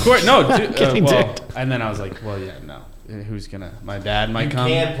 Of course, no. Getting dicked. And then I was like, well, yeah, no. Who's gonna? My dad might You come.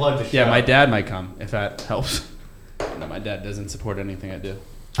 can plug the show. Yeah, my dad might come if that helps. No, my dad doesn't support anything I do.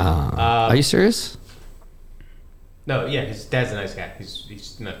 Are you serious? No, yeah, his dad's a nice guy.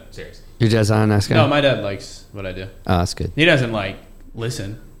 He's not serious. Your dad's not a nice guy? No, my dad likes what I do. Oh, that's good. He doesn't like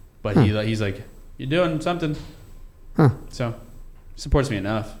listen, but he's like, you're doing something. Huh. So supports me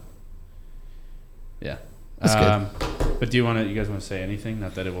enough. Yeah. That's good. But you guys want to say anything?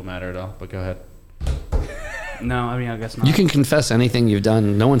 Not that it will matter at all, but go ahead. No, I mean, I guess not. You can confess anything you've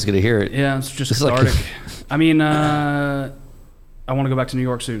done. No one's going to hear it. Yeah, it's just It's like- cathartic. I mean, I want to go back to New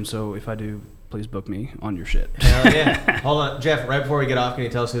York soon, so if I do, please book me on your shit. Hell yeah. Hold on. Jeff, right before we get off, can you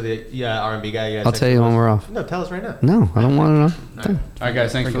tell us who the R&B guy you guys I'll tell you when we're off. No, tell us right now. No, I don't want to know. All right,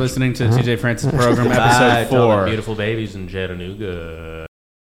 guys. Thanks for listening to TJ Francis program Bye. episode Tell the 4. beautiful babies in Chattanooga.